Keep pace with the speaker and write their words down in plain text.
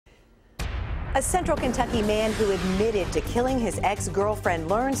A Central Kentucky man who admitted to killing his ex-girlfriend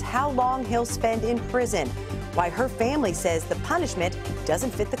learns how long he'll spend in prison. Why her family says the punishment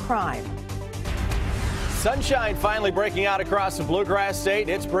doesn't fit the crime. Sunshine finally breaking out across the Bluegrass State.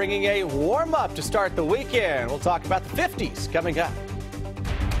 It's bringing a warm-up to start the weekend. We'll talk about the 50s coming up.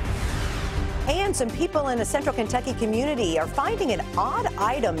 And some people in a Central Kentucky community are finding an odd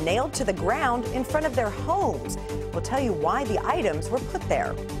item nailed to the ground in front of their homes. We'll tell you why the items were put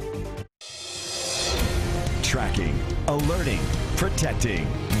there. Tracking, alerting, protecting.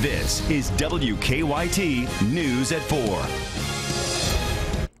 This is WKYT News at 4.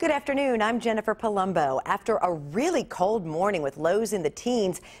 Good afternoon, I'm Jennifer Palumbo. After a really cold morning with lows in the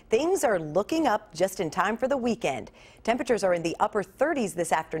teens, things are looking up just in time for the weekend. Temperatures are in the upper 30s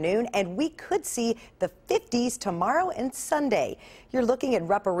this afternoon, and we could see the 50s tomorrow and Sunday. You're looking at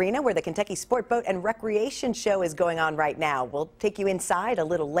Rupp Arena, where the Kentucky Sport Boat and Recreation Show is going on right now. We'll take you inside a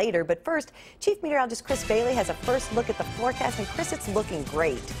little later, but first, Chief Meteorologist Chris Bailey has a first look at the forecast, and Chris, it's looking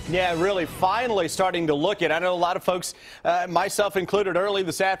great. Yeah, really finally starting to look at. I know a lot of folks, myself included, early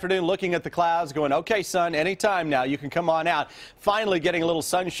this afternoon looking at the clouds going, okay, sun, anytime now, you can come on out. Finally getting a little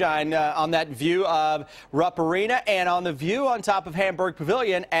sunshine on that view of Rupp Arena and on the view on top of Hamburg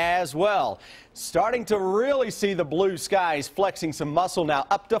Pavilion as well. Starting to really see the blue skies flexing some muscle now,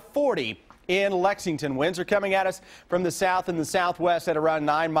 up to 40 in Lexington. Winds are coming at us from the south and the southwest at around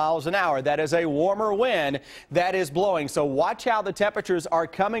 9 miles an hour. That is a warmer wind that is blowing. So watch how the temperatures are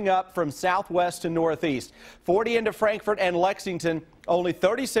coming up from southwest to northeast. 40 into Frankfort and Lexington. Only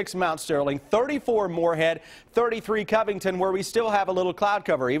 36 Mount Sterling, 34 Moorhead, 33 Covington, where we still have a little cloud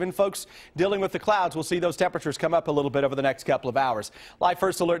cover. Even folks dealing with the clouds will see those temperatures come up a little bit over the next couple of hours. Live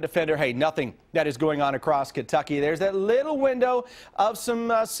First Alert Defender, hey, nothing that is going on across Kentucky. There's that little window of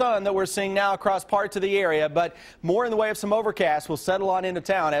some sun that we're seeing now across parts of the area, but more in the way of some overcast will settle on into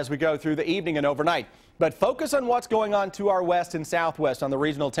town as we go through the evening and overnight. But focus on what's going on to our west and southwest on the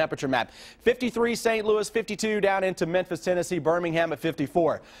regional temperature map. 53 St. Louis, 52 down into Memphis, Tennessee, Birmingham at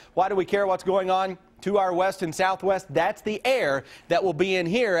 54. Why do we care what's going on to our west and southwest? That's the air that will be in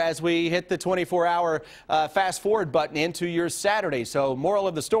here as we hit the 24-hour fast forward button into your Saturday. So moral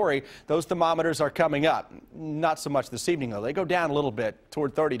of the story, those thermometers are coming up. Not so much this evening, though. They go down a little bit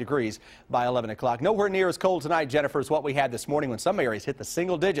toward 30 degrees by 11 o'clock. Nowhere near as cold tonight, Jennifer, as what we had this morning when some areas hit the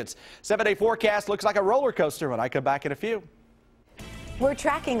single digits. 7-day forecast looks like a roller coaster when I come back in a few. We're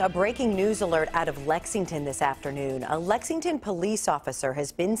tracking a breaking news alert out of Lexington this afternoon. A Lexington police officer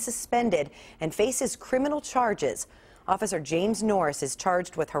has been suspended and faces criminal charges. Officer James Norris is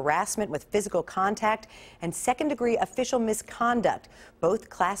charged with harassment with physical contact and second-degree official misconduct, both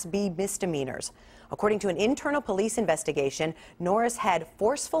Class B misdemeanors. According to an internal police investigation, Norris had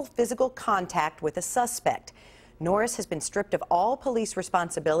forceful physical contact with a suspect. Norris has been stripped of all police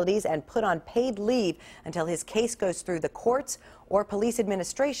responsibilities and put on paid leave until his case goes through the courts or police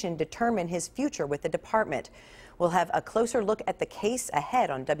administration determine his future with the department. We'll have a closer look at the case ahead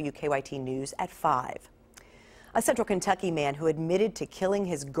on WKYT News at 5. A Central Kentucky man who admitted to killing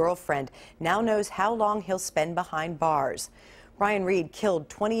his girlfriend now knows how long he'll spend behind bars. Brian Reed killed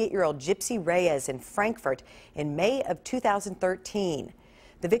 28-year-old Gypsy Reyes in Frankfort in May of 2013.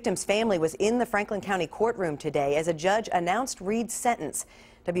 The victim's family was in the Franklin County courtroom today as a judge announced Reed's sentence.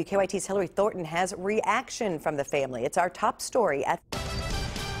 WKYT's Hillary Thornton has reaction from the family. It's our top story at...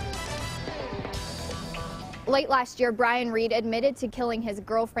 Late last year, Brian Reed admitted to killing his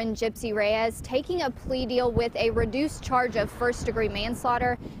girlfriend Gypsy Reyes, taking a plea deal with a reduced charge of first-degree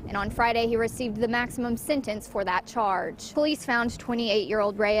manslaughter, and on Friday he received the maximum sentence for that charge. Police found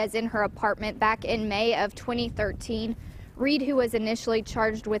 28-year-old Reyes in her apartment back in May of 2013. Reed, who was initially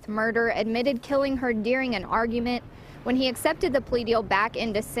charged with murder, admitted killing her during an argument. When he accepted the plea deal back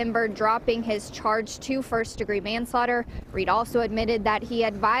in December, dropping his charge to first-degree manslaughter, Reed also admitted that he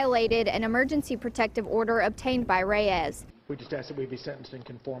had violated an emergency protective order obtained by Reyes. We just asked that we be sentenced in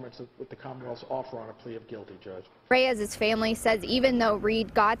conformance with the Commonwealth's offer on a plea of guilty, Judge. Reyes' family says even though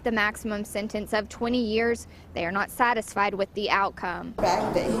Reed got the maximum sentence of 20 years, they are not satisfied with the outcome. The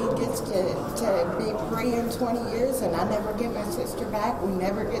fact that he gets to be free in 20 years and I never get my sister back, we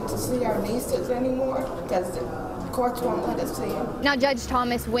never get to see our nieces anymore because the courts won't let us see him. Now, Judge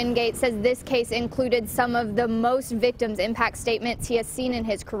Thomas Wingate says this case included some of the most victims' impact statements he has seen in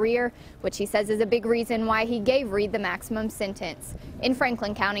his career, which he says is a big reason why he gave Reed the maximum sentence. In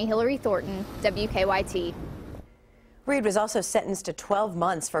Franklin County, Hillary Thornton, WKYT. Reed was also sentenced to 12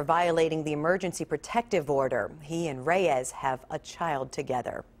 months for violating the emergency protective order. He and Reyes have a child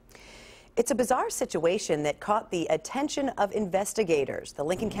together. It's a bizarre situation that caught the attention of investigators. The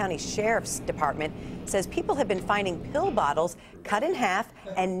Lincoln County Sheriff's Department says people have been finding pill bottles cut in half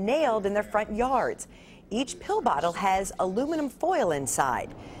and nailed in their front yards. Each pill bottle has aluminum foil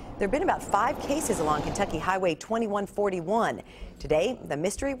inside. There have been about 5 cases along Kentucky Highway 2141. Today, the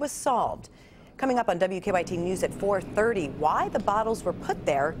mystery was solved. Coming up on WKYT News at 4:30, why the bottles were put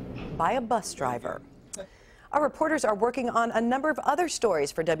there by a bus driver. Our reporters are working on a number of other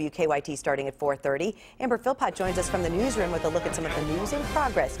stories for WKYT starting at 4:30. Amber Philpott joins us from the newsroom with a look at some of the news in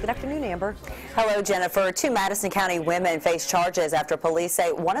progress. Good afternoon, Amber. Hello, Jennifer. 2 Madison County women face charges after police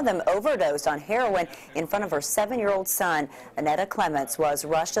say one of them overdosed on heroin in front of her 7-year-old son. Annetta Clements was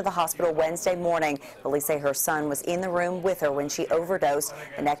rushed to the hospital Wednesday morning. Police say her son was in the room with her when she overdosed.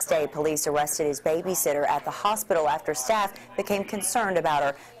 The next day, police arrested his babysitter at the hospital after staff became concerned about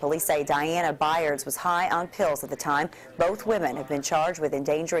her. Police say Diana Byards was high on pills at the time. Both women have been charged with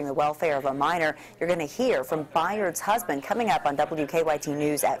endangering the welfare of a minor. You're going to hear from Byard's husband coming up on WKYT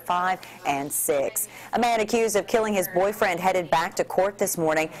News at 5 and 6. A man accused of killing his boyfriend headed back to court this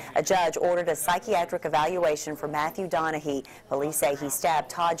morning. A judge ordered a psychiatric evaluation for Matthew Donahue. Police say he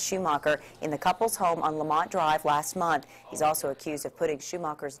stabbed Todd Schumacher in the couple's home on Lamont Drive last month. He's also accused of putting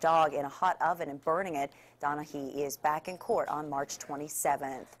Schumacher's dog in a hot oven and burning it. Donahue is back in court on March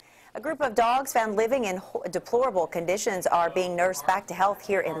 27th. A group of dogs found living in deplorable conditions are being nursed back to health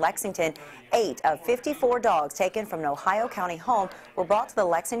here in Lexington. 8 of 54 dogs taken from an Ohio County home were brought to the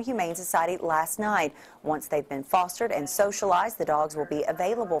Lexington Humane Society last night. Once they've been fostered and socialized, the dogs will be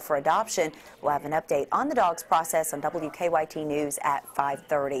available for adoption. We'll have an update on the dogs process on WKYT News at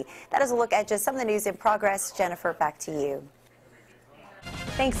 5:30. That is a look at just some of the news in progress. Jennifer, back to you.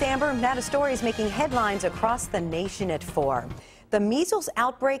 Thanks, Amber. Now to stories making headlines across the nation at 4. The measles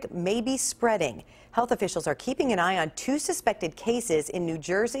outbreak may be spreading. Health officials are keeping an eye on 2 suspected cases in New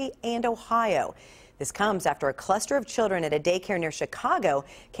Jersey and Ohio. This comes after a cluster of children at a daycare near Chicago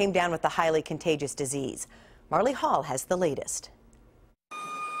came down with the highly contagious disease. Marley Hall has the latest.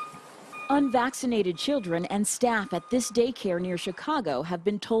 Unvaccinated children and staff at this daycare near Chicago have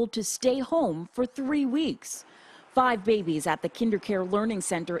been told to stay home for 3 weeks. 5 babies at the KinderCare Learning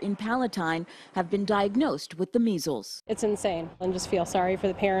Center in Palatine have been diagnosed with the measles. It's insane, and just feel sorry for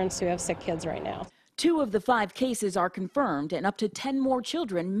the parents who have sick kids right now. 2 of the 5 cases are confirmed, and up to 10 more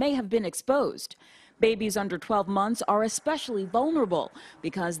children may have been exposed. Babies under 12 months are especially vulnerable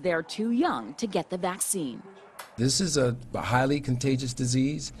because they're too young to get the vaccine. This is a highly contagious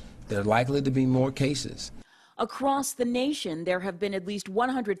disease. There are likely to be more cases. Across the nation, there have been at least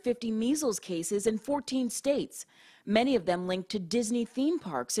 150 measles cases in 14 states, many of them linked to Disney theme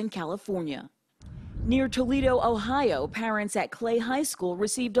parks in California. Near Toledo, Ohio, parents at Clay High School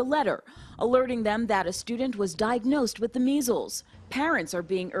received a letter alerting them that a student was diagnosed with the measles. Parents are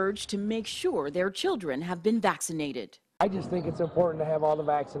being urged to make sure their children have been vaccinated. I just think it's important to have all the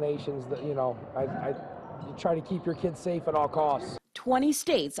vaccinations that, you try to keep your kids safe at all costs. 20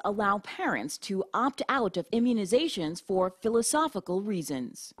 states allow parents to opt out of immunizations for philosophical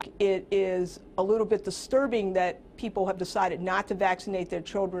reasons. It is a little bit disturbing that people have decided not to vaccinate their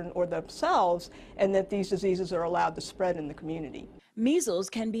children or themselves, and that these diseases are allowed to spread in the community.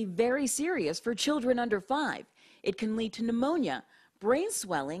 Measles can be very serious for children under 5. It can lead to pneumonia, brain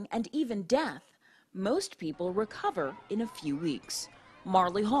swelling, and even death. Most people recover in a few weeks.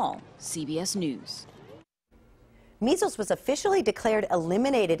 Marley Hall, CBS News. Measles was officially declared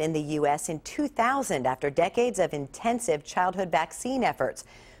eliminated in the U.S. in 2000 after decades of intensive childhood vaccine efforts.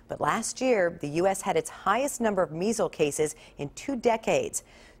 But last year, the U.S. had its highest number of measles cases in 2 decades.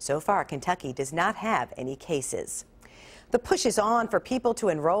 So far, Kentucky does not have any cases. The push is on for people to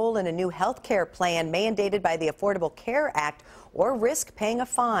enroll in a new health care plan mandated by the Affordable Care Act or risk paying a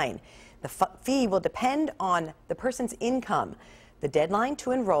fine. The fee will depend on the person's income. The deadline to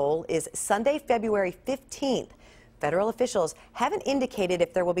enroll is Sunday, February 15th. Federal officials haven't indicated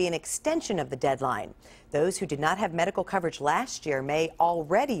if there will be an extension of the deadline. Those who did not have medical coverage last year may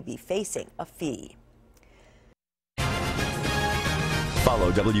already be facing a fee.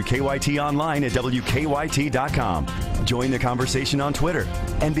 Follow WKYT online at WKYT.com. Join the conversation on Twitter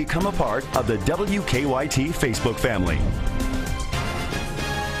and become a part of the WKYT Facebook family.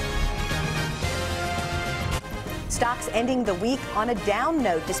 Stocks ending the week on a down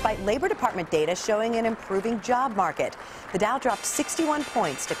note despite Labor Department data showing an improving job market. The Dow dropped 61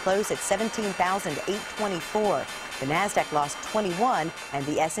 points to close at 17,824. The Nasdaq lost 21 and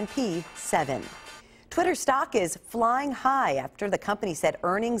the S&P 7. Twitter stock is flying high after the company said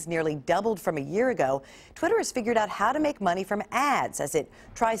earnings nearly doubled from a year ago. Twitter has figured out how to make money from ads as it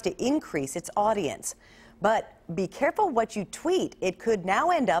tries to increase its audience. But be careful what you tweet. It could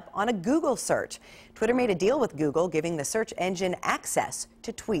now end up on a Google search. Twitter made a deal with Google, giving the search engine access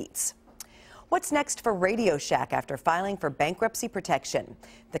to tweets. What's next for Radio Shack after filing for bankruptcy protection?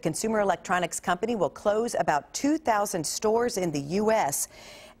 The consumer electronics company will close about 2,000 stores in the U.S.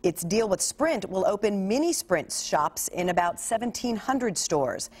 Its deal with Sprint will open mini Sprint shops in about 1,700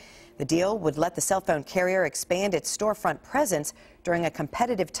 stores. The deal would let the cell phone carrier expand its storefront presence during a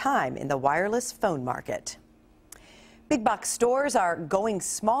competitive time in the wireless phone market. Big box stores are going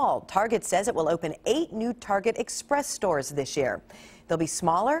small. Target says it will open 8 new Target Express stores this year. They'll be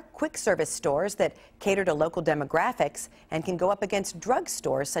smaller, quick service stores that cater to local demographics and can go up against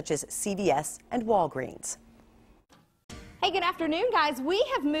drugstores such as CVS and Walgreens. Hey, good afternoon, guys. We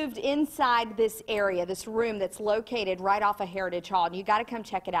have moved inside this area, this room that's located right off of Heritage Hall, and you got to come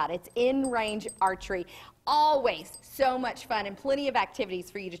check it out. It's in-range archery. Always so much fun and plenty of activities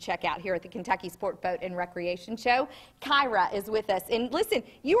for you to check out here at the Kentucky Sport Boat and Recreation Show. Kyra is with us. And listen,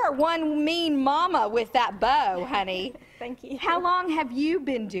 you are one mean mama with that bow, honey. Thank you. How long have you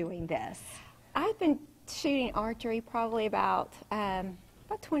been doing this? I've been shooting archery probably about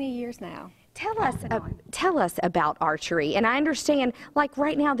 20 years now. Tell us about archery. And I understand, like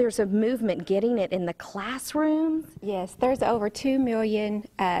right now, there's a movement getting it in the classrooms. Yes, there's over 2 million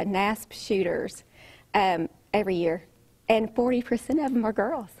NASP shooters every year, and 40% of them are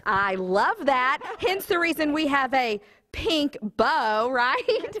girls. I love that. Hence the reason we have a pink bow, right?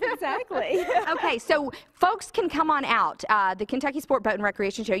 Exactly. Okay, so folks can come on out. The Kentucky Sport Boat and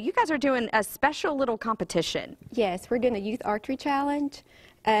Recreation Show, you guys are doing a special little competition. Yes, we're doing a youth archery challenge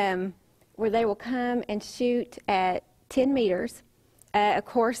where they will come and shoot at 10 meters. Of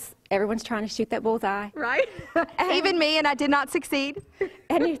course, everyone's trying to shoot that bullseye. Right. Even me, and I did not succeed.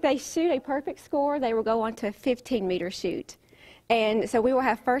 And if they shoot a perfect score, they will go on to a 15-meter shoot. And so we will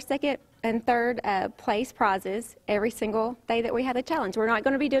have first, second, and third place prizes every single day that we have the challenge. We're not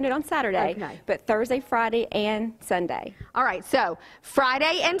going to be doing it on Saturday, but Thursday, Friday, and Sunday. All right, so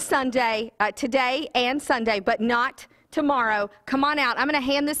Friday and Sunday, today and Sunday, but not tomorrow. Come on out. I'm going to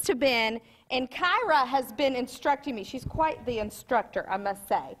hand this to Ben. And Kyra has been instructing me. She's quite the instructor, I must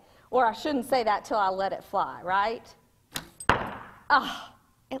say. Or I shouldn't say that till I let it fly, right? Ah,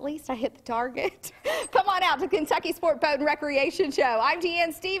 at least I hit the target. Come on out to Kentucky Sport Boat and Recreation Show. I'm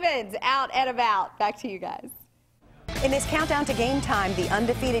Deanne Stevens, out and about. Back to you guys. In this countdown to game time, the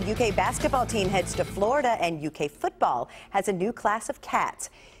undefeated UK basketball team heads to Florida, and UK football has a new class of cats.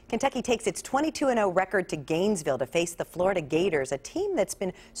 Kentucky takes its 22-0 record to Gainesville to face the Florida Gators, a team that's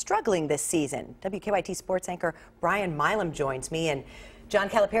been struggling this season. WKYT sports anchor Brian Milam joins me, and John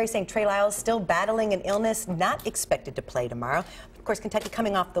Calipari saying Trey Lyles still battling an illness, not expected to play tomorrow. Of course, Kentucky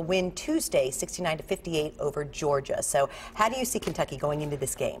coming off the win Tuesday, 69-58 over Georgia. So how do you see Kentucky going into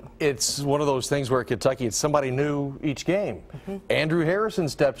this game? It's one of those things where Kentucky, it's somebody new each game. Andrew Harrison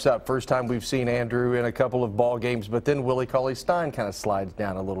steps up. First time we've seen Andrew in a couple of ball games, but then Willie Cauley-Stein kind of slides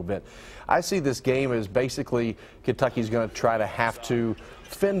down a little bit. I see this game as basically Kentucky's going to try to have to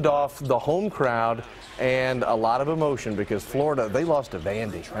fend off the home crowd and a lot of emotion because Florida, they lost to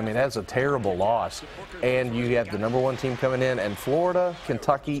Vandy. I mean, that's a terrible loss. And you have the #1 team coming in, and Florida,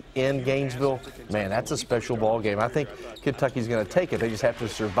 Kentucky in Gainesville, man, that's a special ball game. I think Kentucky's going to take it. They just have to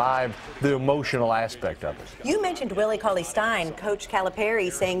survive the emotional aspect of it. You mentioned Willie Cauley-Stein. Coach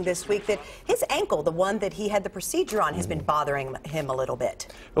Calipari saying this week that his ankle, the one that he had the procedure on, has been bothering him a little bit.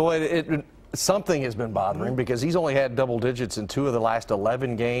 Well, something has been bothering him because he's only had double digits in 2 of the last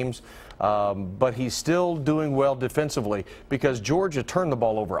 11 games, but he's still doing well defensively because Georgia turned the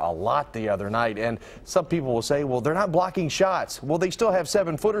ball over a lot the other night. And some people will say, well, they're not blocking shots. Well, they still have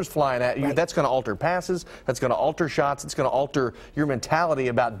 7-footers flying at you. Right. That's going to alter passes. That's going to alter shots. It's going to alter your mentality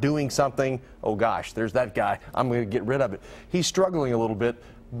about doing something. Oh, gosh, there's that guy. I'm going to get rid of it. He's struggling a little bit,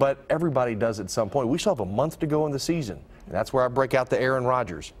 but everybody does at some point. We still have a month to go in the season. And that's where I break out the Aaron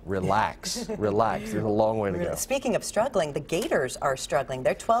Rodgers. Relax, relax. There's a long way to go. Speaking of struggling, the Gators are struggling.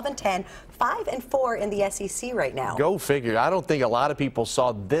 They're 12-10, 5-4 in the SEC right now. Go figure. I don't think a lot of people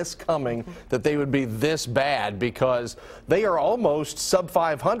saw this coming, that they would be this bad, because they are almost sub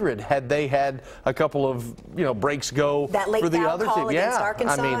 500 had they had a couple of breaks go for the other team. Yeah,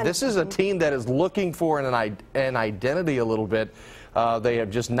 I mean, this is a team that is looking for an identity a little bit. They have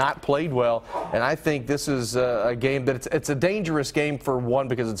just not played well, and I think this is a game that it's a dangerous game for one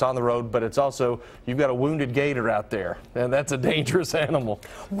because it's on the road, but it's also you've got a wounded gator out there, and that's a dangerous animal.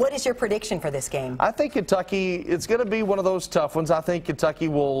 What is your prediction for this game? I think Kentucky, it's going to be one of those tough ones. I think Kentucky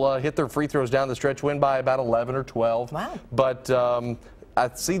will hit their free throws down the stretch, win by about 11 or 12. Wow. But I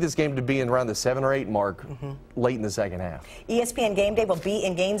see this game to be in around the 7 or 8 mark late in the second half. ESPN Game Day will be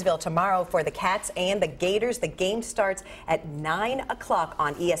in Gainesville tomorrow for the Cats and the Gators. The game starts at 9 o'clock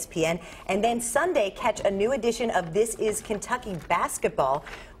on ESPN. And then Sunday, catch a new edition of This Is Kentucky Basketball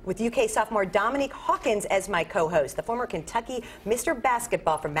with UK sophomore Dominique Hawkins as my co-host, the former Kentucky Mr.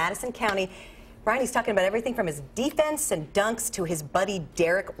 Basketball from Madison County. Brian, he's talking about everything from his defense and dunks to his buddy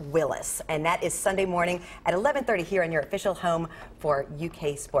Derek Willis. And that is Sunday morning at 11:30 here on your official home for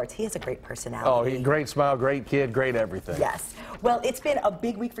UK sports. He has a great personality. Oh, great smile, great kid, great everything. Yes. Well, it's been a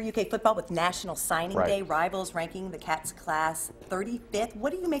big week for UK football with National Signing Day. Rivals ranking the Cats class 35th.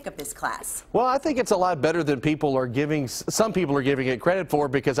 What do you make of this class? Well, I think it's a lot better than some people are giving it credit for,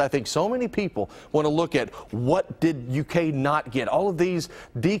 because I think so many people want to look at what did UK not get. All of these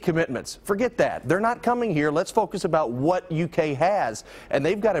decommitments. Forget that. They're not coming here. Let's focus about what UK has. And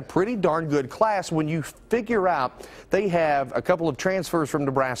they've got a pretty darn good class when you figure out they have a couple of transfers from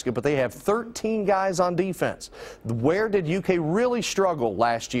Nebraska, but they have 13 guys on defense. Where did UK really struggle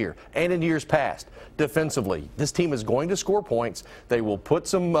last year and in years past? Defensively. This team is going to score points. They will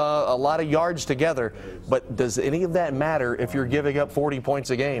put a lot of yards together, but does any of that matter if you're giving up 40 points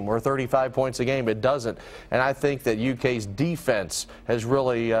a game or 35 points a game? It doesn't. And I think that UK's defense has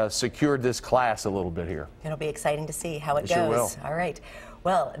really secured this class a little bit here. It'll be exciting to see how it goes. Sure will. All right.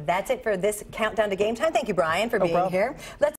 Well, that's it for this countdown to game time. Thank you, Brian, for being here.